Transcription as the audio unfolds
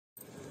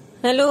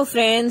Hello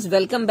friends,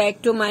 welcome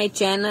back to my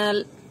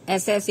channel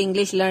SS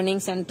English Learning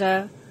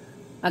Center.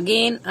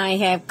 Again I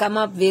have come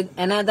up with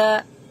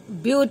another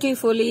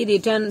beautifully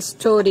written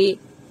story.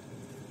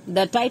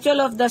 The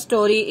title of the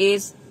story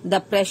is The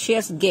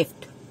Precious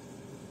Gift.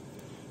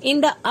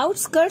 In the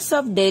outskirts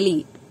of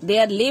Delhi,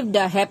 there lived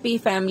a happy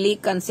family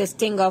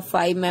consisting of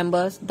 5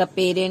 members, the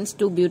parents,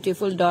 2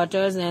 beautiful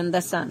daughters and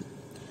the son.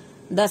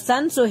 The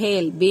son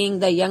Suhail, being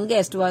the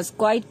youngest, was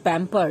quite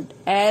pampered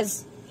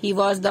as he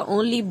was the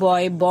only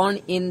boy born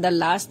in the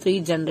last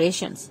 3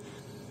 generations.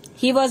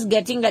 He was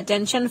getting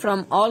attention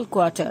from all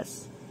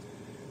quarters.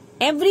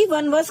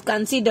 Everyone was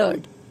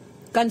considerate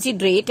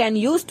and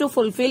used to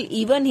fulfill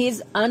even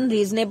his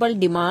unreasonable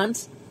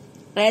demands.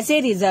 As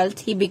a result,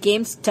 he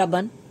became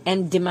stubborn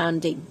and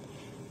demanding.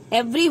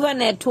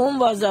 Everyone at home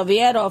was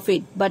aware of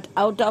it, but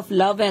out of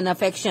love and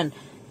affection,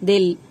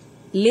 they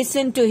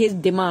listened to his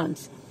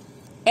demands.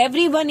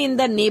 Everyone in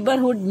the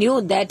neighborhood knew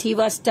that he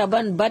was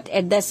stubborn, but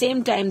at the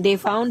same time they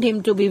found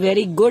him to be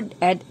very good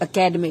at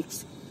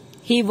academics.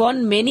 He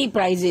won many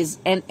prizes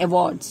and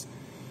awards.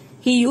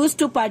 He used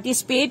to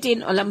participate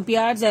in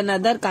Olympiads and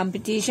other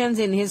competitions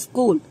in his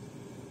school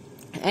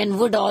and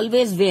would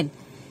always win.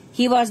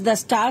 He was the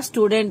star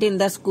student in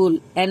the school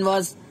and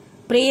was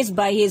praised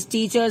by his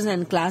teachers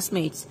and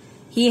classmates.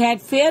 He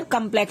had fair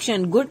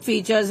complexion, good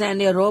features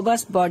and a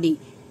robust body.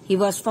 He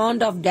was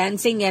fond of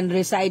dancing and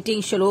reciting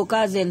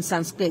shlokas in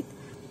Sanskrit.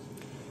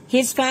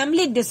 His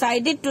family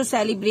decided to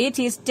celebrate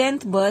his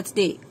 10th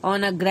birthday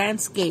on a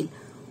grand scale.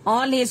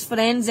 All his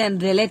friends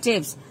and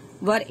relatives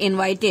were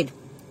invited.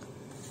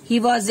 He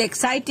was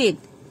excited.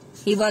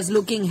 He was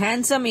looking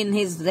handsome in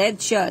his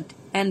red shirt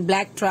and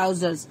black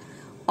trousers.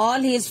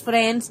 All his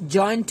friends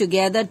joined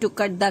together to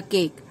cut the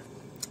cake.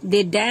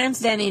 They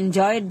danced and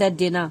enjoyed the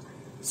dinner.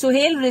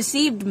 Suhail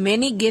received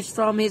many gifts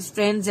from his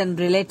friends and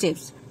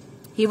relatives.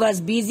 He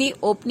was busy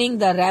opening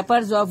the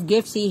wrappers of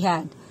gifts he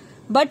had,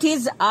 but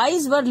his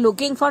eyes were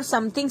looking for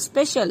something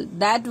special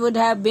that would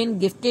have been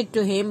gifted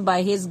to him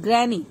by his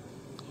granny.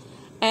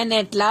 And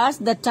at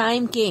last the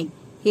time came.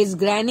 His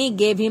granny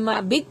gave him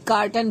a big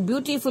carton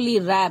beautifully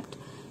wrapped.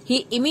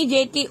 He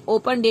immediately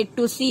opened it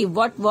to see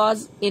what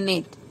was in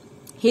it.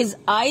 His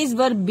eyes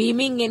were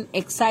beaming in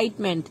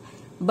excitement,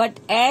 but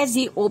as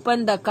he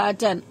opened the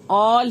carton,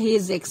 all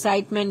his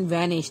excitement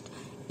vanished.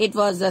 It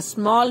was a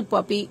small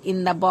puppy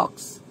in the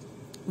box,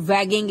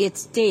 wagging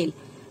its tail.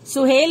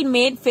 Suhail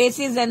made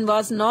faces and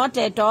was not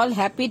at all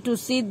happy to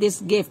see this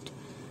gift.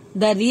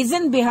 The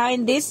reason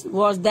behind this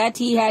was that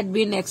he had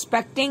been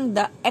expecting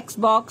the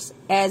Xbox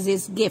as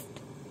his gift.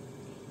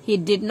 He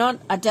did not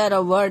utter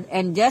a word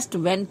and just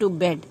went to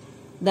bed.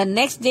 The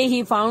next day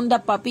he found the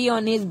puppy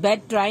on his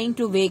bed trying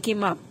to wake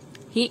him up.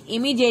 He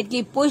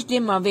immediately pushed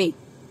him away.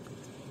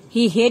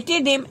 He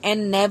hated him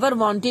and never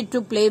wanted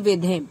to play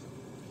with him.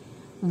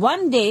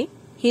 One day,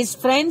 his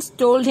friends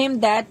told him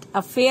that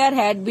a fair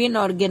had been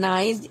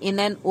organized in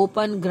an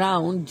open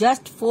ground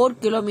just 4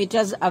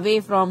 kilometers away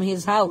from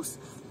his house.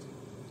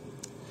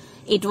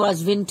 It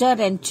was winter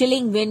and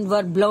chilling winds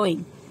were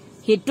blowing.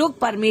 He took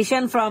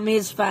permission from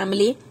his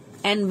family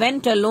and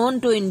went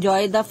alone to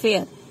enjoy the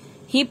fair.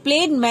 He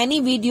played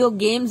many video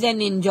games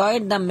and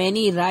enjoyed the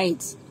many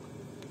rides.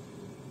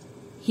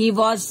 He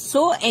was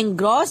so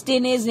engrossed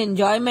in his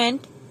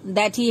enjoyment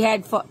that he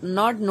had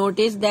not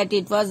noticed that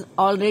it was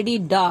already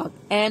dark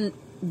and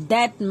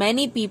that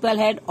many people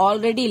had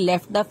already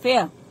left the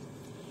fair.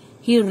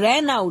 He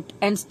ran out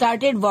and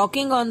started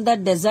walking on the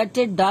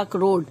deserted dark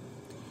road.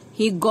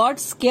 He got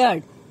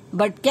scared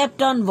but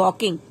kept on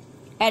walking.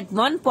 At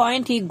one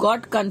point he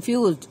got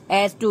confused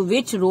as to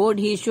which road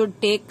he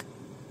should take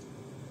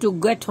to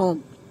get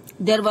home.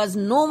 There was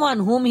no one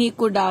whom he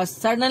could ask.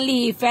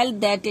 Suddenly he felt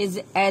that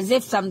is as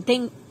if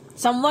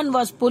someone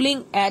was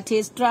pulling at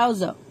his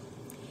trouser.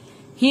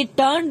 He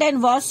turned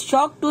and was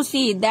shocked to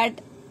see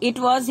that it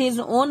was his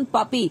own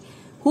puppy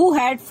who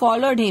had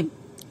followed him.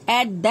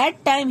 At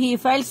that time he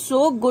felt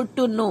so good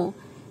to know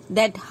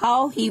that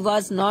now he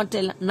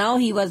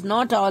was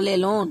not all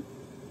alone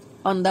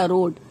on the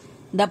road.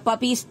 The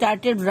puppy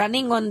started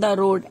running on the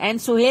road and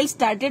Suhail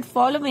started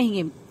following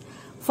him.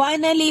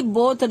 Finally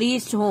both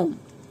reached home.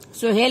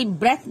 Suhail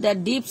breathed a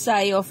deep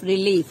sigh of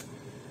relief.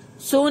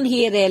 Soon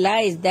he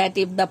realized that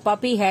if the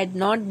puppy had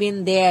not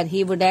been there,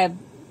 he would have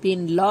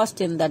been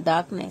lost in the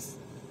darkness.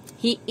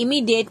 He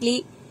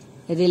immediately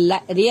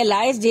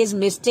realized his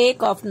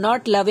mistake of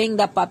not loving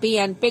the puppy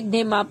and picked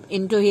him up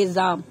into his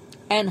arm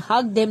and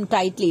hugged him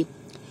tightly.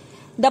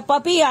 The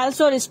puppy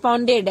also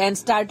responded and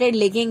started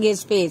licking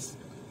his face.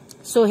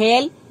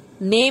 Suhail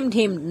named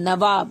him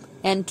Nawab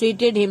and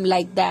treated him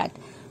like that.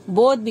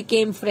 Both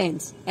became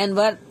friends and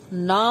were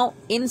now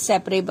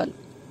inseparable.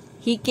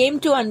 He came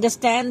to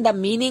understand the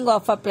meaning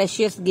of a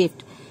precious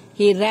gift.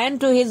 He ran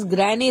to his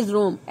granny's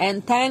room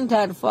and thanked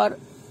her for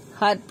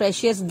her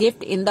precious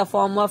gift in the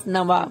form of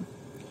Nawab.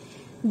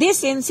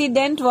 This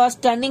incident was a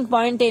turning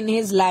point in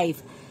his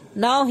life.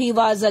 Now he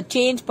was a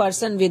changed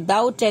person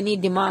without any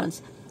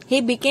demands.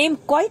 He became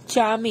quite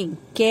charming,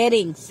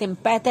 caring,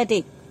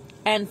 sympathetic,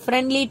 and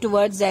friendly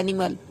towards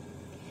animals.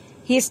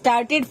 he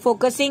started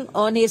focusing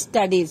on his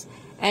studies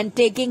and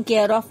taking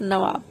care of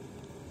Nawab.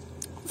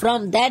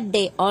 From that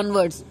day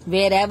onwards,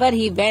 wherever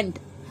he went,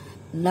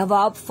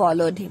 Nawab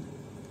followed him.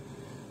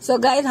 So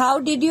guys, how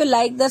did you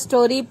like the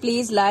story?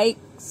 Please like,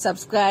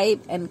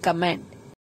 subscribe and comment.